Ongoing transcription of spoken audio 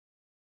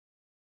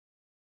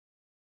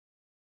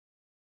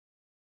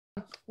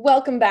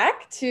Welcome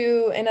back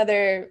to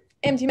another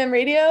MTMM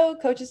Radio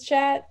Coaches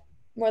Chat,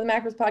 More Than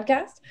Macros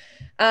podcast.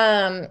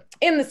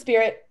 In the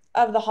spirit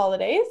of the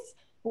holidays,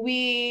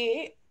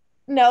 we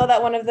know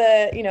that one of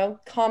the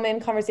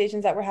common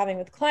conversations that we're having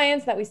with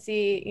clients that we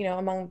see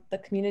among the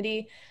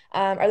community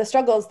are the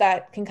struggles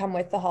that can come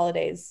with the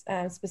holidays,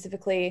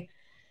 specifically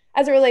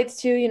as it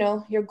relates to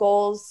your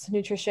goals,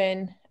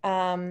 nutrition,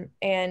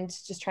 and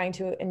just trying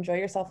to enjoy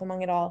yourself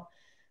among it all.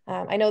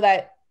 I know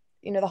that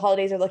the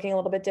holidays are looking a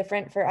little bit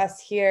different for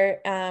us here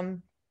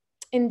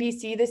in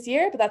BC this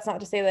year, but that's not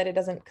to say that it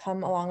doesn't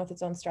come along with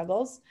its own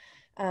struggles.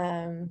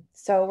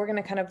 So we're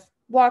going to kind of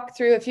walk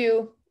through a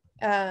few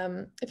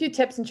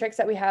tips and tricks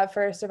that we have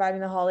for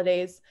surviving the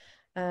holidays.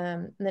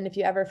 And then if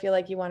you ever feel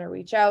like you want to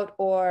reach out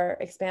or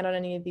expand on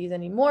any of these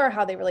anymore,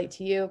 how they relate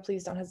to you,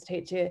 please don't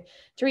hesitate to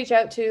reach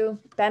out to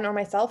Ben or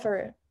myself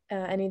or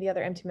any of the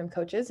other MTMM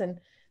coaches, and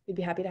we'd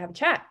be happy to have a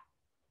chat.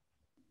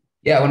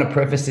 Yeah, I want to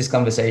preface this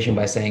conversation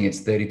by saying it's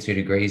 32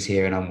 degrees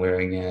here and I'm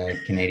wearing a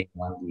Canadian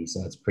onesie,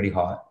 so it's pretty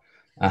hot.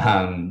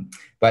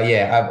 But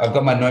yeah, I've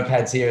got my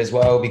notepads here as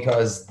well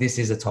because this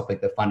is a topic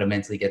that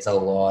fundamentally gets a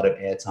lot of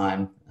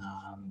airtime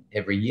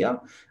every year.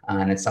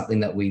 And it's something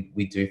that we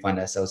do find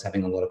ourselves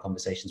having a lot of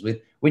conversations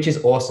with, which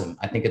is awesome.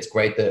 I think it's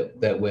great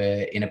that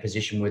we're in a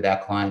position with our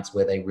clients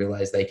where they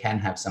realize they can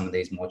have some of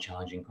these more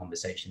challenging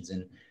conversations.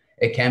 And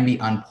it can be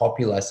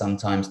unpopular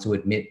sometimes to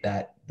admit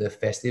that the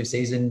festive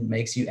season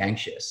makes you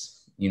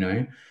anxious,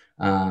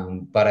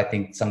 but I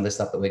think some of the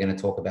stuff that we're going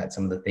to talk about,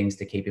 some of the things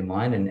to keep in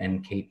mind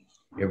and keep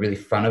really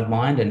front of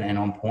mind and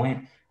on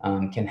point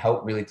can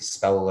help really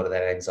dispel a lot of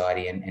that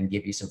anxiety and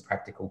give you some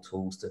practical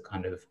tools to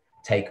kind of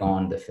take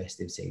on the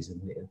festive season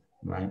with,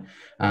 right?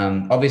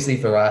 Obviously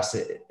for us,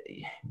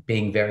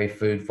 being very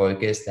food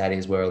focused, that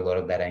is where a lot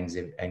of that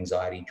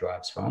anxiety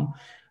drives from.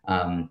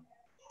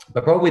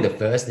 But probably the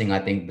first thing I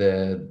think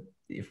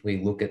if we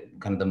look at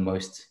kind of the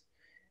most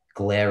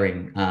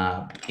glaring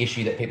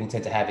issue that people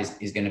tend to have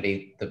is going to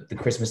be the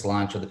Christmas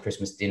lunch or the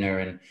Christmas dinner.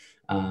 And,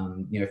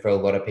 for a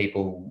lot of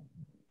people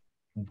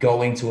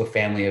going to a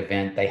family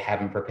event, they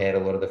haven't prepared a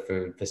lot of the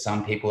food. For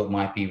some people, it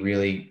might be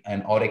really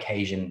an odd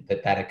occasion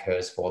that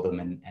occurs for them,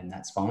 and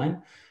that's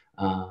fine.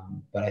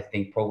 But I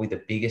think probably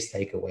the biggest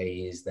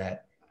takeaway is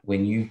that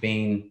when you've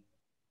been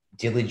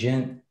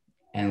diligent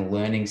and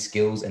learning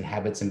skills and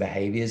habits and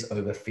behaviors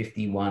over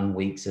 51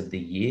 weeks of the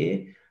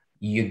year,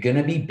 you're going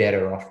to be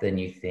better off than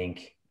you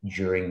think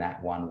during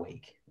that 1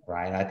 week,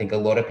 right? I think a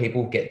lot of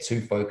people get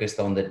too focused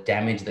on the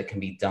damage that can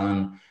be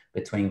done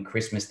between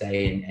Christmas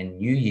Day and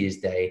New Year's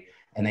Day,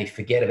 and they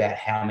forget about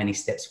how many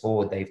steps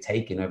forward they've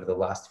taken over the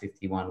last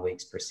 51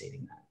 weeks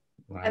preceding that.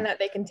 Right? And that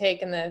they can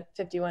take in the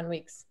 51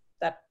 weeks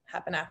that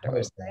happen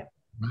afterwards, right?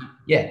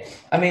 Yeah.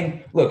 I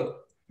mean,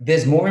 look,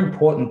 there's more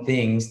important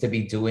things to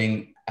be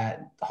doing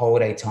at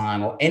holiday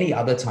time or any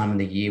other time of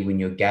the year when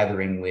you're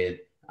gathering with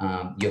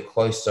your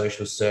close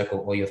social circle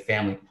or your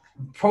family,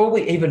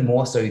 probably even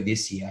more so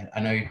this year.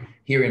 I know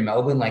here in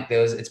Melbourne,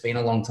 it's been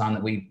a long time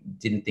that we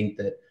didn't think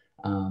that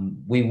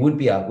we would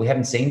be we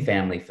haven't seen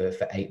family for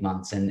 8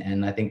 months.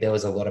 And I think there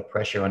was a lot of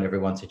pressure on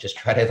everyone to just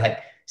try to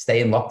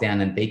stay in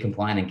lockdown and be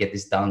compliant and get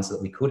this done so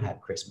that we could have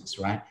Christmas,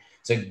 right?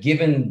 So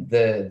given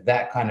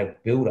that kind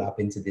of build up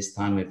into this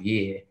time of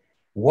year,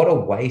 what a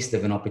waste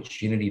of an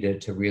opportunity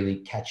to really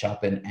catch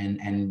up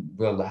and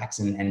relax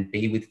and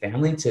be with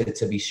family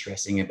to be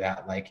stressing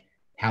about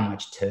how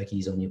much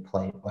turkey's on your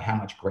plate or how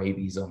much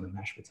gravy's on the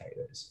mashed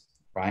potatoes,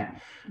 right?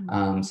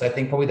 Mm-hmm. So I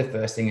think probably the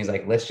first thing is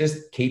let's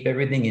just keep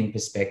everything in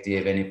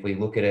perspective. And if we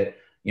look at it,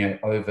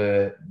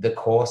 over the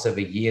course of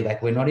a year,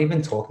 we're not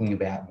even talking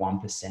about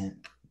 1%,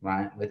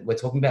 right? We're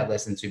talking about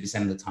less than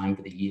 2% of the time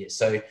for the year.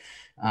 So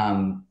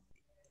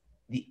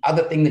the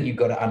other thing that you've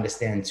got to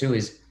understand too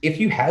is if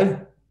you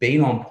have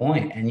been on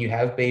point and you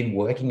have been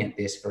working at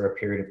this for a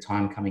period of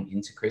time coming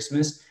into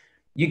Christmas,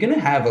 you're going to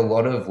have a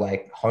lot of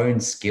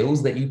honed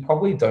skills that you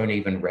probably don't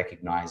even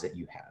recognize that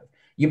you have.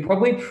 You're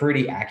probably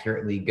pretty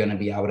accurately going to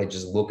be able to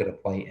just look at a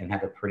plate and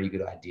have a pretty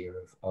good idea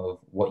of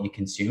what you're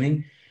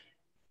consuming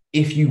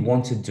if you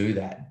want to do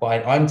that.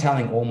 But I'm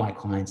telling all my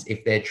clients,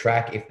 if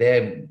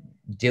they're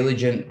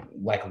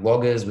diligent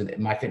loggers with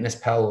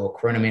MyFitnessPal or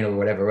Chronometer or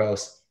whatever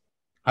else,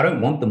 I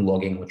don't want them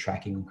logging or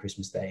tracking on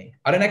Christmas Day.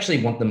 I don't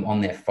actually want them on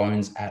their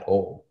phones at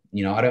all.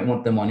 I don't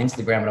want them on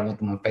Instagram. I don't want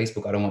them on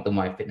Facebook. I don't want them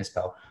on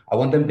MyFitnessPal. I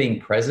want them being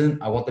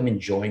present. I want them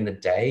enjoying the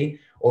day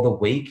or the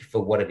week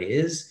for what it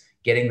is,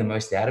 getting the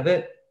most out of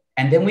it.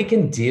 And then we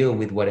can deal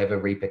with whatever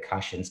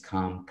repercussions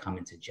come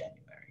into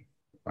January,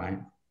 right?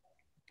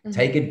 Mm-hmm.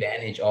 Take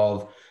advantage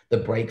of the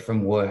break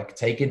from work.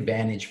 Take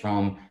advantage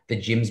from the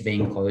gyms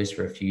being closed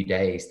for a few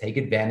days. Take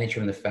advantage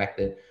from the fact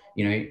that,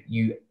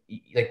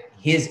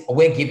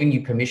 we're giving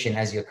you permission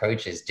as your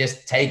coaches.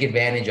 Just take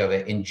advantage of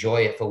it,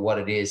 enjoy it for what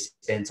it is,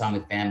 spend time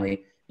with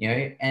family,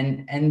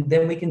 and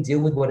then we can deal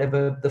with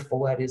whatever the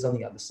fallout is on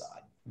the other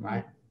side,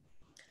 right?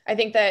 I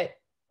think that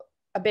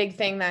a big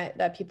thing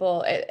that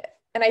people,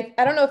 and I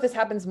don't know if this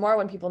happens more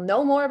when people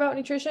know more about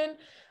nutrition,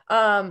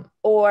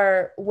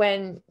 or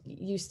when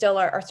you still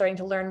are starting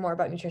to learn more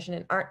about nutrition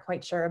and aren't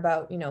quite sure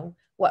about,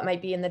 what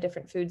might be in the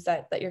different foods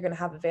that you're going to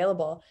have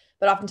available.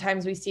 But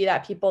oftentimes we see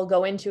that people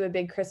go into a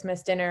big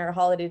Christmas dinner or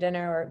holiday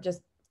dinner or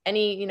just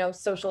any,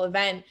 social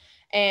event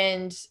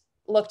and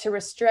look to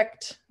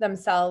restrict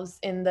themselves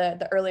in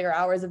the earlier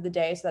hours of the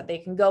day so that they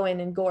can go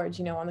in and gorge,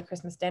 on the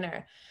Christmas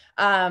dinner.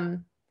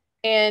 And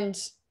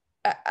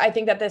I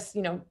think that this,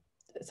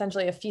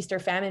 essentially a feast or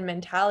famine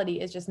mentality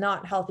is just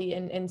not healthy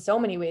in so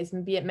many ways,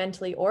 be it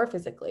mentally or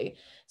physically.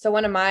 So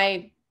one of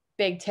my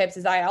big tips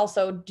is I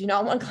also do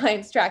not want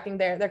clients tracking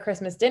their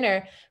Christmas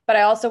dinner, but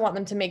I also want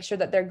them to make sure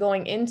that they're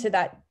going into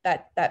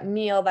that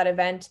meal, that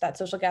event, that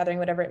social gathering,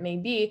 whatever it may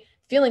be,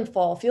 feeling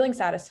full, feeling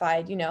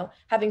satisfied,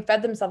 having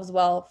fed themselves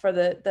well for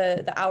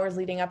the hours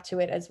leading up to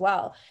it as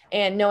well.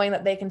 And knowing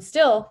that they can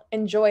still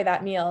enjoy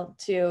that meal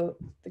to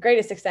the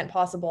greatest extent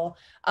possible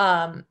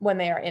when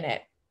they are in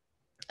it.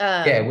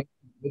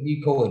 Whether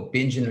you call it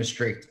binge and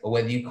restrict, or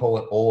whether you call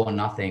it all or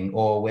nothing,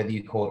 or whether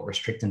you call it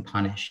restrict and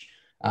punish,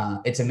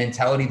 it's a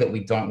mentality that we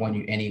don't want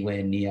you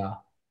anywhere near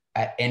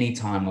at any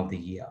time of the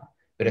year,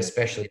 but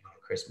especially on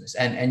Christmas.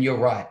 And you're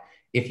right.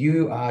 If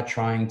you are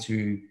trying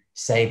to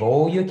save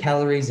all your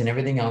calories and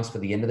everything else for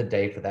the end of the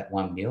day for that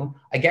one meal,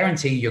 I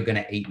guarantee you're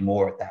going to eat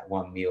more at that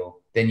one meal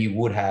than you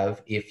would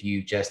have if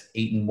you just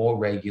eaten more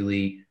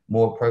regularly,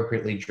 more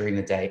appropriately during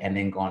the day, and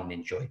then gone and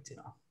enjoyed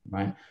dinner,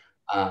 right?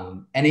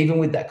 And even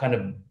with that kind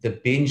of the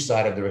binge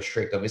side of the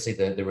restrict, obviously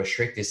the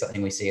restrict is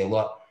something we see a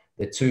lot.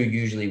 The two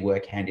usually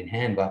work hand in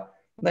hand, but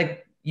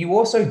like you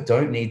also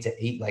don't need to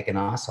eat like an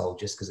asshole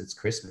just because it's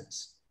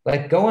Christmas.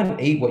 Like go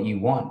and eat what you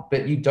want,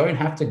 but you don't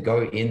have to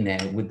go in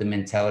there with the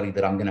mentality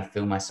that I'm going to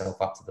fill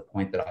myself up to the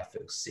point that I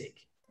feel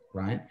sick,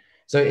 right?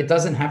 So it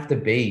doesn't have to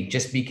be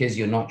just because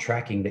you're not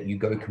tracking that you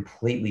go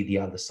completely the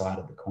other side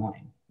of the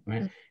coin,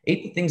 right?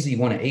 Eat the things that you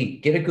want to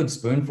eat. Get a good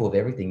spoonful of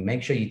everything.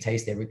 Make sure you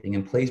taste everything,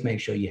 and please make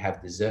sure you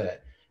have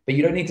dessert. But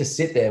you don't need to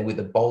sit there with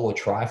a bowl of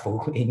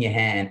trifle in your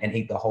hand and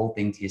eat the whole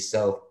thing to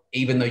yourself,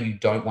 even though you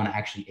don't want to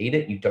actually eat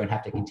it. You don't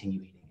have to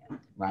continue eating it,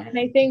 right? And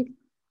I think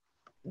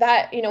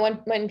that,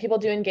 when people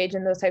do engage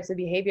in those types of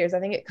behaviors, I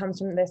think it comes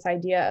from this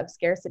idea of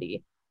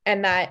scarcity,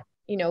 and that,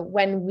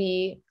 when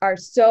we are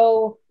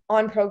so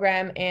on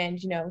program and,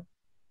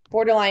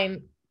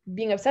 borderline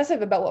being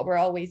obsessive about what we're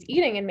always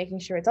eating and making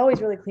sure it's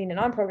always really clean and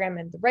on program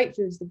and the right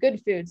foods, the good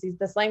foods,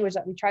 this language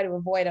that we try to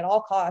avoid at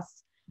all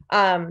costs.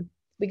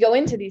 We go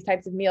into these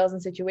types of meals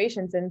and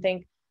situations and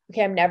think,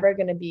 okay, I'm never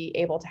going to be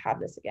able to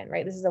have this again,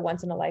 right? This is a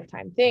once in a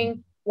lifetime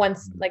thing.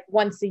 Once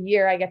a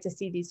year, I get to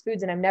see these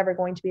foods, and I'm never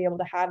going to be able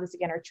to have this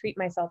again or treat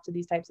myself to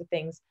these types of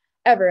things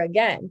ever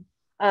again.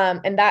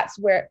 And that's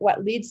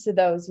what leads to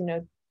those,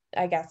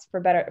 I guess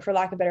for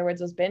lack of better words,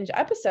 those binge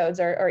episodes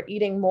or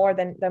eating more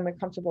than we're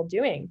comfortable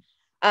doing.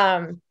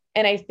 And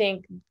I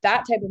think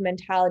that type of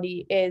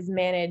mentality is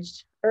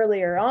managed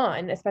earlier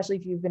on, especially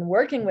if you've been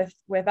working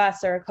with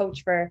us or a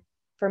coach for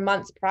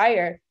months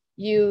prior.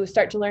 You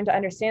start to learn to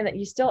understand that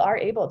you still are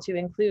able to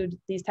include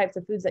these types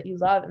of foods that you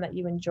love and that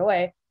you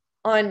enjoy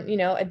on,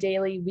 a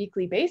daily,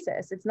 weekly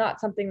basis. It's not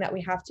something that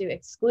we have to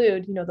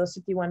exclude, those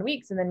 51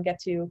 weeks and then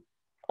get to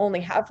only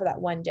have for that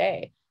one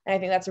day. And I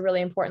think that's a really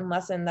important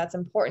lesson that's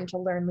important to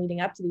learn leading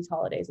up to these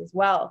holidays as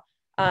well,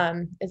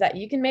 is that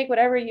you can make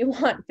whatever you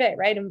want fit,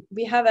 right? And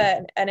we have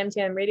an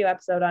MTMM Radio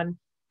episode on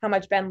how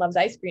much Ben loves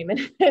ice cream and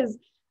his,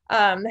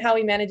 how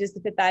he manages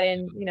to fit that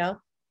in,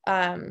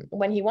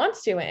 when he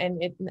wants to,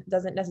 and it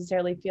doesn't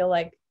necessarily feel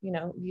like,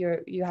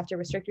 you have to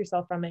restrict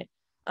yourself from it.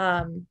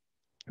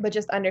 But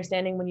just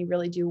understanding when you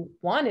really do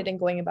want it and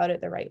going about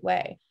it the right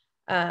way.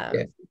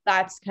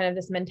 That's kind of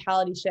this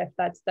mentality shift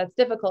that's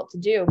difficult to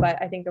do,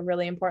 but I think a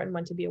really important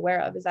one to be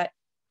aware of is that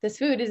this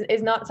food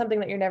is not something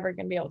that you're never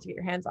going to be able to get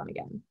your hands on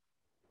again.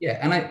 Yeah.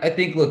 And I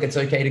think, look, it's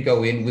okay to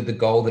go in with the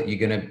goal that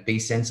you're going to be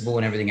sensible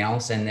and everything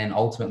else, and then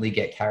ultimately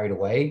get carried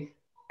away.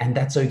 And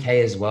that's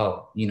okay as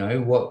well.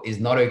 What is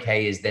not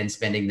okay is then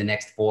spending the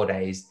next 4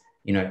 days,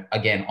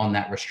 again, on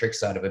that restrict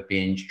side of a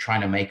binge,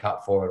 trying to make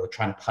up for it or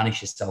trying to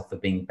punish yourself for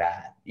being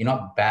bad. You're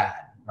not bad,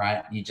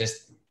 right? You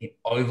just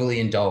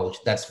overly indulged.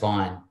 That's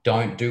fine.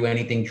 Don't do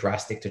anything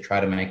drastic to try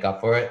to make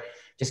up for it.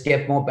 Just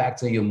get more back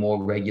to your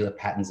more regular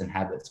patterns and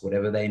habits,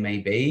 whatever they may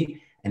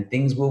be, and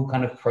things will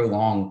kind of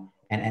prolong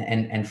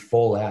and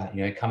fall out,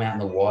 come out in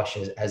the wash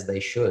as they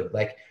should.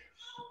 Like,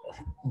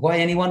 why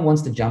anyone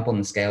wants to jump on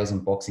the scales on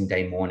Boxing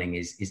Day morning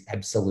is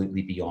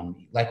absolutely beyond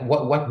me. Like,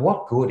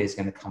 what good is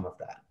going to come of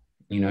that?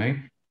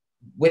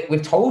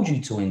 We've told you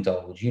to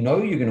indulge. You're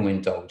going to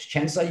indulge.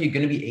 Chances are you're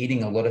going to be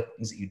eating a lot of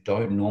things that you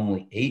don't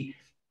normally eat.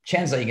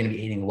 Chances are you're going to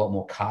be eating a lot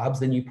more carbs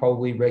than you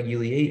probably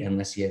regularly eat,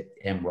 unless you're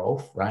M.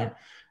 Rolf, right?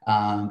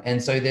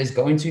 And so there's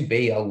going to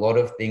be a lot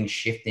of things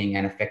shifting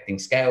and affecting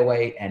scale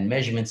weight and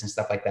measurements and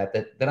stuff like that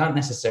aren't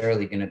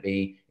necessarily going to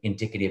be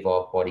indicative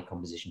of body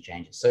composition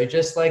changes. So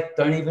just like,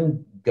 don't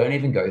even go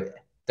there.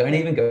 Don't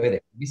even go there.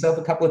 Give yourself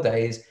a couple of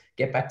days,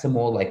 get back to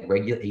more like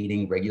regular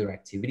eating, regular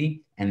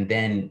activity, and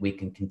then we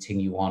can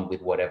continue on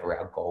with whatever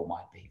our goal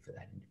might be for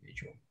that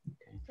individual.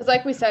 Because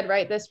like we said,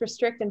 right, this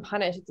restrict and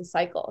punish, it's a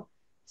cycle.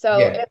 So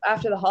if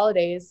after the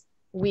holidays,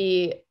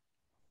 we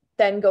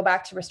then go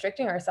back to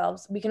restricting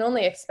ourselves, we can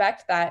only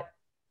expect that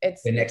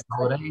it's the next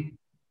holiday.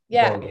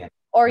 Yeah.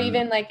 Or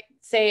even like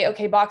say,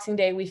 okay, Boxing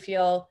Day, we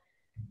feel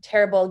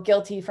terrible,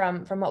 guilty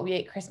from what we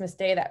ate Christmas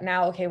Day, that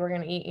now, okay, we're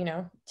going to eat,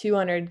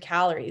 200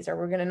 calories, or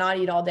we're going to not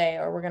eat all day,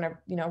 or we're going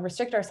to,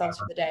 restrict ourselves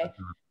for the day.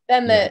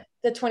 Then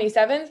the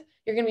 27th,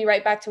 you're going to be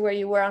right back to where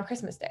you were on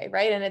Christmas Day.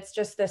 Right. And it's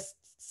just this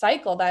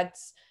cycle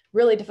that's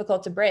really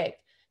difficult to break.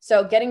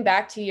 So getting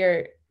back to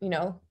your,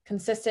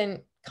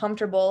 consistent,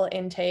 comfortable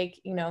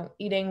intake,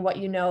 eating what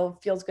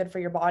feels good for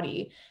your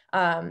body,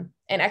 and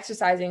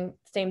exercising,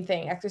 same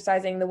thing,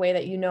 exercising the way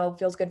that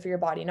feels good for your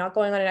body, not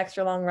going on an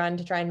extra long run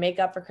to try and make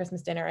up for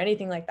Christmas dinner or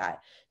anything like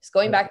that. Just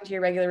going back into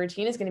your regular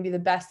routine is going to be the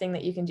best thing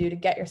that you can do to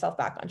get yourself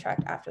back on track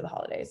after the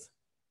holidays.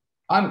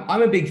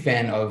 I'm a big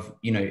fan of,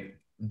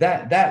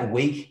 that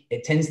week,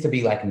 it tends to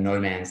be like no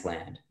man's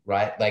land,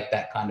 right? Like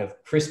that kind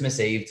of Christmas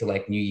Eve to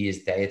like New Year's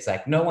Day. It's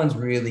like no one's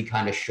really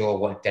kind of sure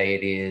what day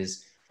it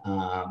is,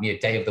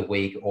 day of the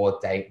week or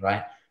date,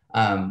 right?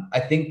 I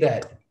think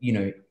that,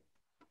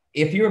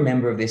 if you're a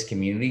member of this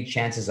community,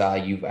 chances are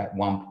you've at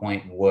one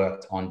point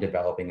worked on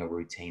developing a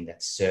routine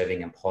that's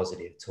serving and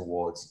positive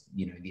towards,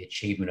 the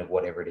achievement of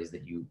whatever it is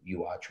that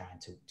you are trying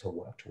to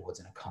work towards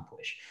and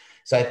accomplish.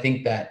 So I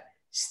think that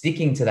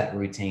sticking to that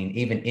routine,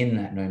 even in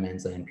that no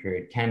man's land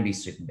period, can be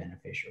super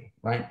beneficial,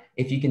 right?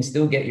 If you can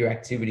still get your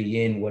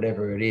activity in,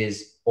 whatever it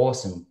is,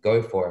 awesome,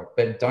 go for it.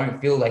 But don't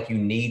feel like you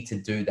need to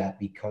do that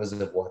because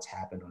of what's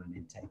happened on an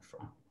intake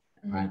front,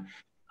 right?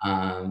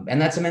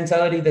 And that's a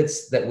mentality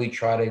that we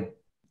try to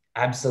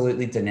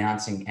absolutely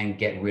denounce and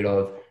get rid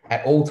of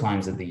at all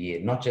times of the year,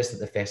 not just at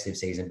the festive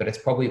season, but it's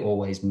probably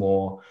always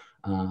more,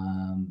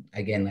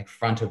 again, like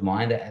front of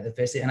mind at the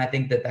festive. And I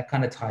think that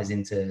kind of ties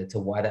into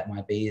why that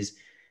might be is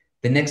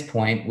the next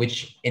point,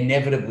 which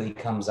inevitably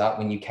comes up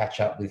when you catch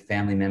up with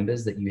family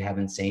members that you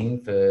haven't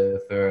seen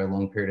for a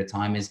long period of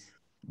time, is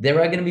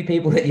there are going to be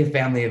people at your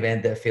family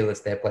event that feel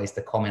it's their place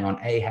to comment on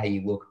A, how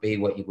you look, B,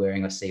 what you're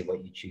wearing, or C,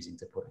 what you're choosing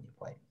to put on your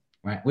plate,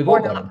 right? We've all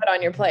got not put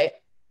on your plate.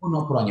 Or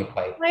not put on your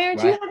plate. Why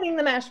aren't you having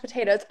the mashed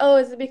potatoes? Oh,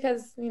 is it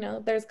because,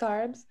 there's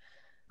carbs?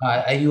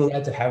 Are you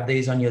allowed to have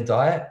these on your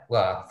diet?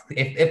 Well,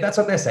 if that's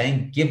what they're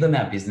saying, give them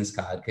our business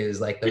card,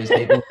 because like those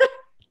people,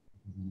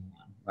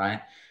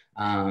 right?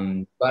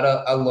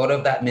 But a lot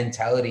of that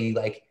mentality,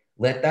 like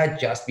let that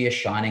just be a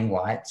shining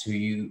light to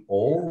you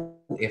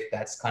all. If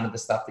that's kind of the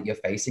stuff that you're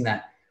facing,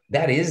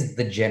 that is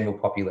the general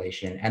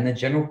population, and the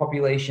general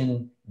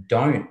population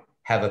don't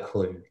have a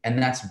clue.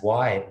 And that's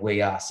why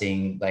we are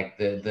seeing like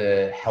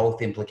the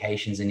health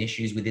implications and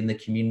issues within the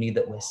community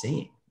that we're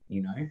seeing,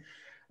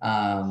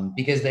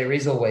 because there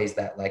is always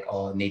that like,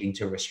 needing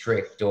to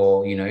restrict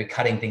or,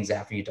 cutting things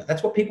out for you.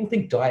 That's what people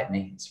think diet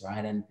means,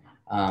 right? And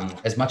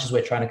as much as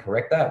we're trying to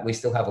correct that, we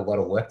still have a lot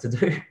of work to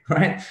do,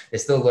 right?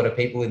 There's still a lot of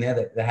people in there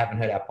that haven't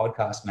heard our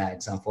podcast,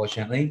 Mags,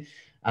 unfortunately.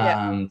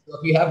 So if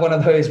you have one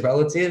of those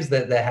relatives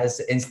that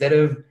has, instead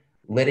of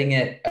letting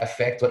it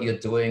affect what you're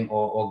doing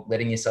or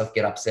letting yourself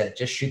get upset,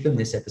 just shoot them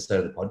this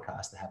episode of the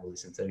podcast to have a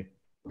listen to.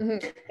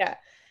 Mm-hmm. Yeah.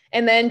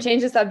 And then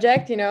change the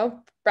subject,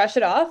 brush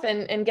it off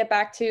and get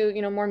back to,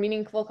 more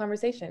meaningful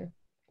conversation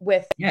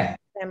with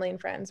family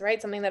and friends,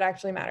 right? Something that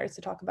actually matters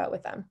to talk about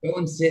with them.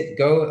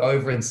 Go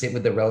over and sit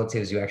with the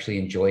relatives you actually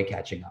enjoy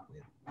catching up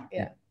with.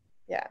 Yeah.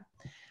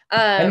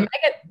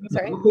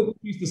 What people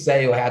choose to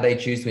say or how they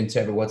choose to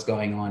interpret what's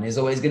going on is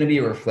always going to be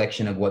a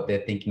reflection of what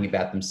they're thinking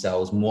about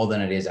themselves more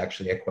than it is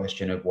actually a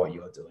question of what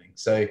you're doing.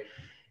 So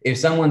if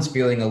someone's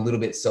feeling a little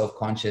bit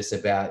self-conscious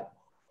about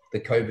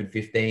the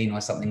COVID-15 or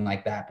something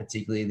like that,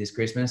 particularly this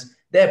Christmas,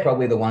 they're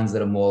probably the ones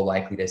that are more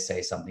likely to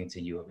say something to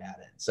you about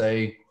it.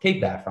 So keep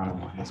that front of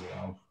mind as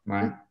well,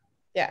 right?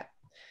 Yeah.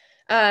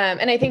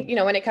 And I think,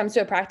 when it comes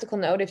to a practical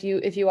note, if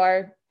you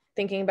are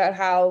thinking about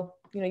how,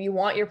 you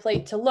want your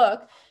plate to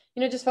look,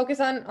 just focus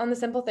on the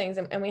simple things.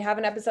 And we have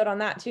an episode on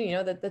that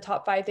too, the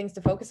top 5 things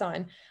to focus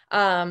on,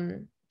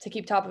 to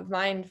keep top of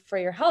mind for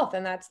your health.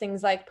 And that's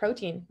things like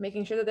protein,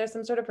 making sure that there's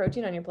some sort of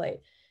protein on your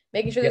plate,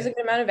 making sure there's a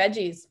good amount of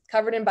veggies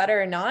covered in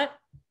butter or not,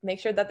 make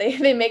sure that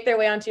they make their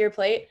way onto your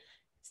plate,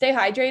 stay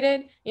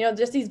hydrated.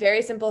 Just these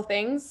very simple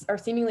things or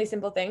seemingly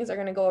simple things are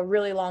going to go a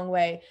really long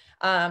way,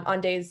 on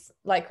days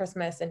like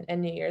Christmas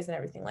and New Year's and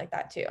everything like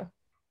that too.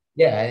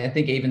 Yeah, I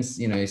think even,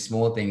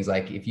 small things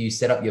like if you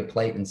set up your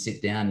plate and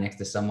sit down next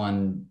to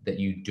someone that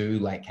you do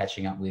like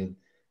catching up with,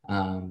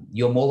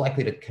 you're more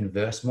likely to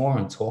converse more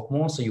and talk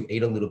more. So you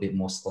eat a little bit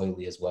more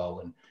slowly as well,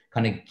 and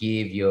kind of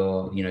give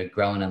your,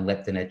 ghrelin and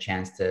leptin a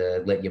chance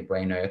to let your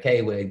brain know,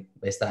 okay, we're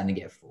starting to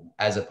get full,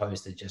 as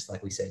opposed to just,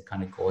 like we said,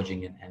 kind of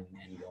gorging and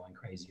going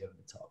crazy over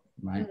the top,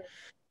 right?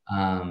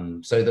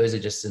 So those are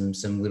just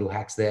some little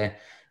hacks there.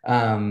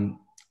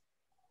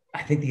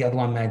 I think the other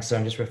one, Mag, so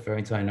I'm just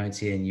referring to our notes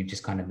here, and you've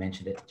just kind of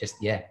mentioned it. Just,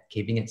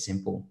 keeping it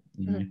simple.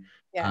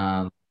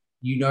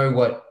 You know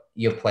what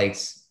your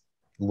plates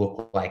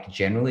look like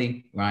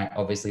generally, right?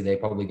 Obviously, they're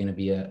probably going to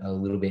be a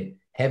little bit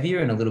heavier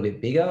and a little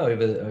bit bigger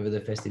over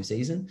the festive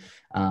season.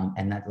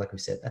 And that, like we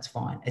said, that's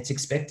fine. It's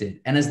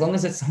expected. And as long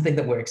as it's something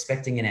that we're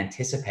expecting and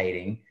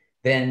anticipating,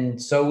 then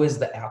so is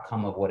the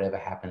outcome of whatever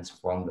happens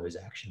from those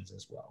actions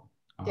as well.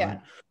 All right.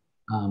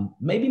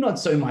 Maybe not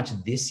so much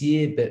this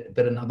year,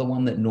 but another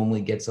one that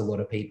normally gets a lot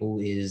of people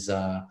is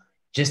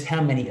just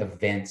how many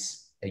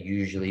events are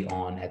usually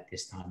on at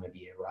this time of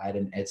year, right?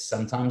 And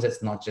sometimes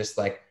it's not just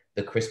like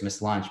the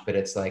Christmas lunch, but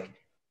it's like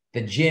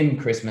the gym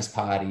Christmas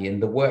party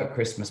and the work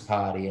Christmas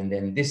party, and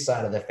then this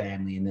side of the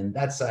family, and then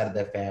that side of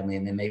the family,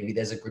 and then maybe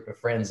there's a group of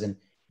friends, and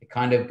it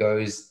kind of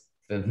goes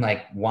from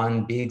like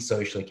one big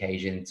social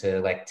occasion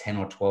to like 10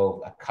 or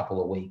 12 a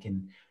couple a week.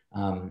 And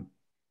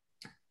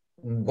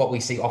what we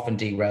see often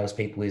derails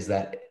people is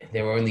that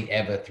they're only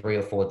ever 3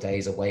 or 4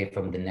 days away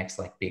from the next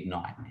like big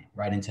night,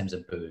 right, in terms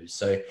of booze.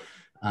 So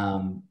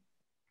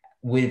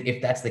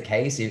if that's the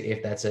case,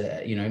 if that's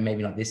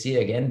maybe not this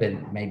year again,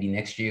 but maybe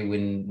next year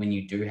when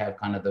you do have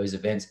kind of those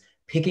events,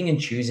 picking and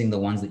choosing the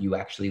ones that you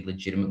actually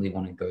legitimately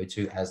want to go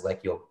to as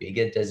like your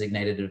bigger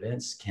designated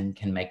events can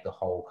make the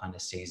whole kind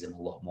of season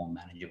a lot more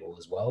manageable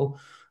as well.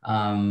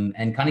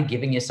 And kind of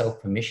giving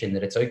yourself permission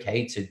that it's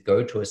okay to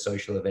go to a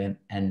social event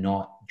and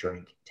not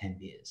drink 10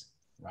 beers,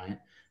 right?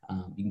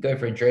 You can go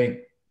for a drink,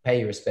 pay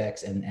your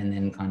respects, and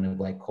then kind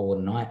of like call it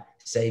a night.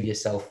 Save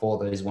yourself for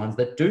those ones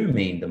that do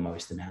mean the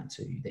most amount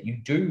to you, that you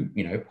do,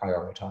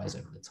 prioritize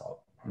over the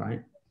top,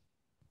 right?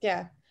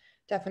 Yeah,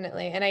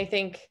 definitely. And I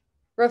think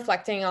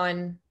reflecting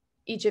on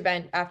each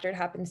event after it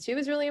happens too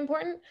is really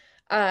important.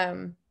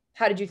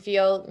 How did you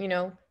feel?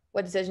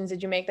 What decisions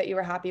did you make that you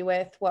were happy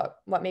with? What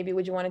maybe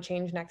would you want to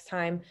change next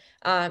time?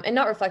 And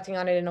not reflecting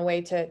on it in a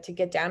way to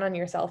get down on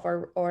yourself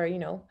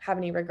or have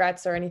any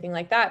regrets or anything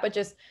like that, but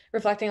just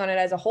reflecting on it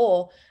as a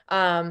whole.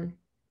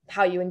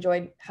 How you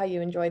enjoyed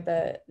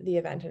the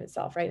event in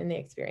itself, right, and the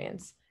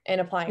experience, and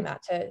applying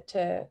that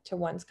to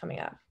ones coming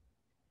up.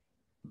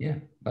 Yeah,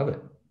 love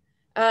it.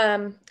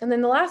 And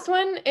then the last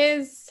one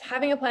is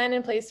having a plan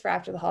in place for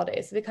after the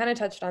holidays. So we kind of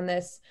touched on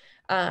this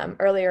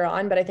earlier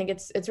on, but I think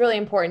it's really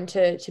important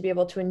to be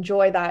able to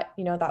enjoy that,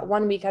 that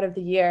 1 week out of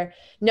the year,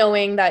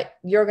 knowing that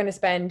you're going to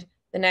spend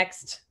the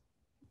next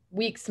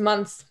weeks,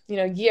 months,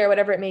 year,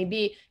 whatever it may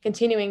be,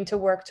 continuing to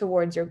work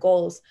towards your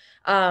goals.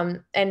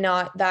 And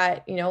not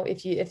that,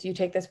 if you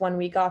take this 1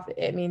 week off,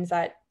 it means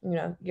that,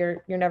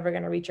 you're never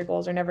going to reach your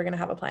goals or never going to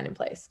have a plan in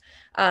place.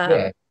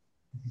 Yeah.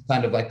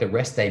 Kind of like the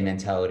rest day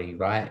mentality,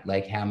 right?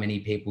 Like how many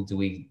people do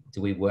we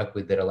work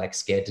with that are like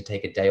scared to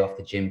take a day off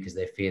the gym because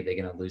they fear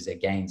they're going to lose their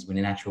gains, when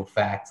in actual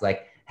fact,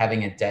 like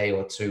having a day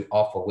or two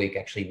off a week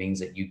actually means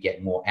that you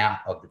get more out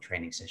of the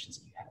training sessions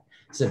that you have.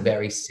 It's a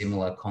very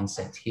similar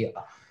concept here.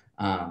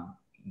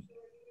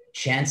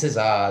 Chances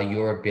are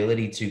your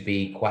ability to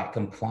be quite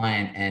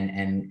compliant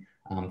and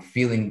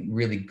feeling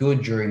really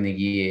good during the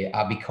year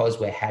are because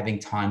we're having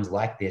times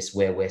like this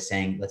where we're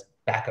saying, let's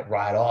back it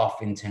right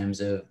off in terms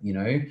of,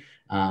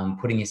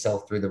 putting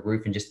yourself through the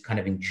roof and just kind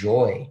of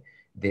enjoy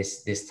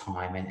this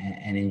time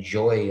and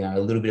enjoy a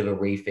little bit of a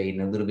refeed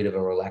and a little bit of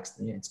a relaxed,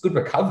 it's good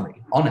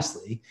recovery,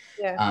 honestly.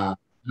 Yeah.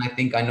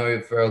 And I know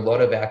for a lot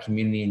of our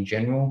community in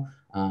general,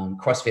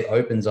 CrossFit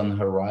opens on the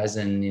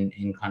horizon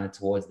in kind of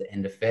towards the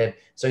end of Feb.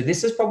 So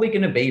this is probably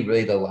going to be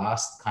really the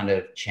last kind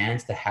of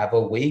chance to have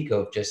a week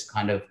of just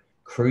kind of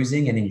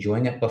cruising and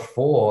enjoying it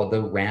before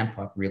the ramp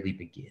up really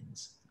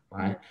begins,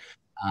 right?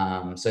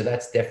 So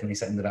that's definitely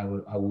something that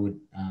I would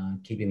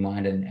keep in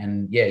mind.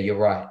 And yeah, you're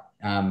right.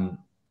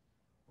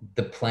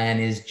 The plan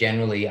is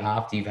generally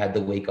after you've had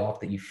the week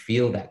off that you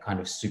feel that kind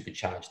of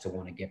supercharged to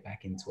want to get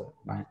back into it,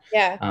 right?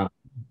 Yeah.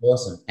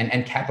 Awesome.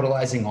 And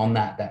capitalizing on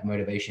that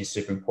motivation is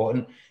super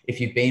important.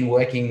 If you've been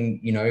working,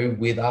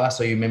 with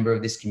us or you're a member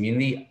of this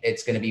community,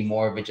 it's going to be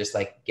more of a just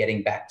like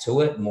getting back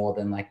to it more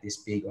than like this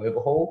big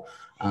overhaul.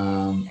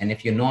 And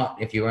if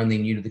you're only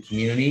new to the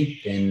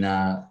community,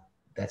 then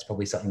that's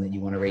probably something that you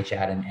want to reach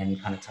out and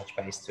kind of touch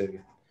base to.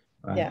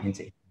 Right? Yeah.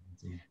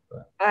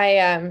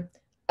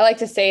 I like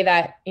to say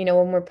that,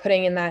 when we're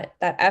putting in that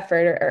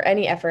effort or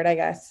any effort, I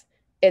guess,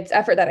 it's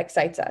effort that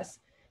excites us.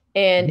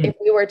 And if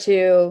we were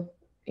to,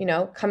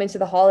 come into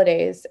the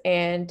holidays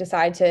and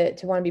decide to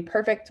want to be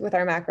perfect with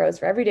our macros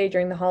for every day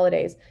during the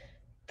holidays,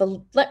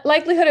 the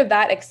likelihood of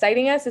that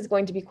exciting us is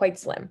going to be quite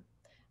slim.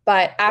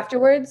 But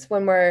afterwards,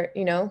 when we're,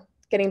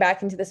 getting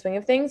back into the swing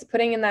of things,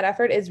 putting in that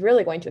effort is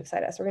really going to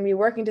excite us. We're going to be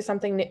working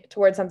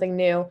towards something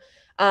new.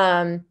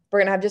 We're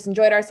going to have just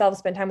enjoyed ourselves,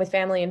 spend time with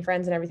family and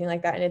friends and everything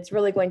like that. And it's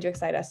really going to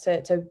excite us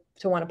to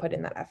want to put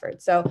in that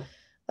effort. So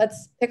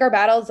let's pick our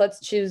battles.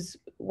 Let's choose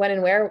when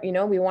and where,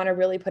 we want to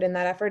really put in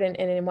that effort and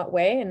in what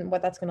way and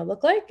what that's going to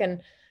look like. And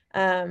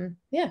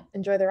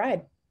enjoy the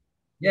ride.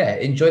 Yeah,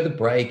 enjoy the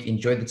break,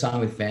 enjoy the time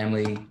with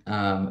family.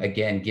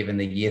 Again, given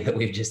the year that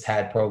we've just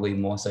had, probably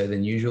more so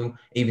than usual,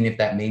 even if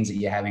that means that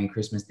you're having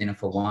Christmas dinner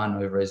for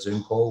one over a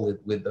Zoom call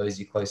with those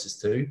you're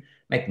closest to,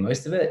 make the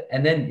most of it.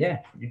 And then,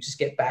 you just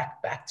get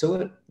back to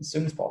it as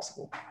soon as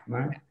possible,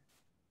 right?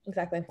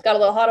 Exactly. Got a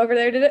little hot over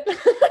there, did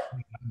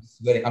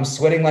it? I'm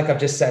sweating like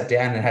I've just sat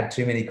down and had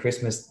too many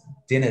Christmas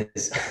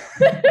dinners.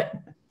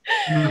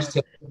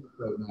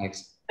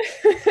 Thanks.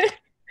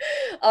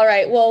 All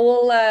right. Well,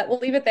 we'll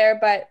leave it there.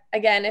 But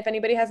again, if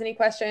anybody has any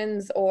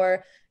questions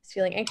or is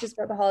feeling anxious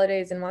about the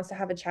holidays and wants to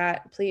have a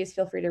chat, please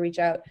feel free to reach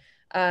out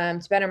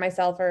to Ben or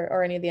myself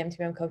or any of the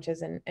MTMM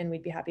coaches, and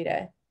we'd be happy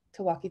to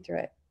walk you through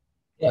it.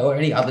 Yeah, or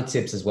any other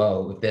tips as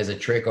well. If there's a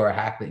trick or a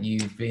hack that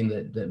you've been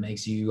that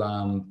makes you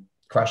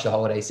crush the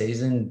holiday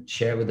season,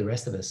 share it with the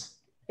rest of us.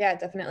 Yeah,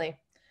 definitely.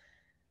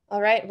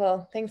 All right.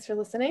 Well, thanks for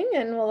listening,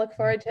 and we'll look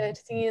forward to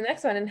seeing you in the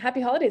next one. And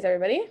happy holidays,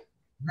 everybody.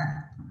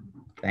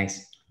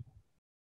 Thanks.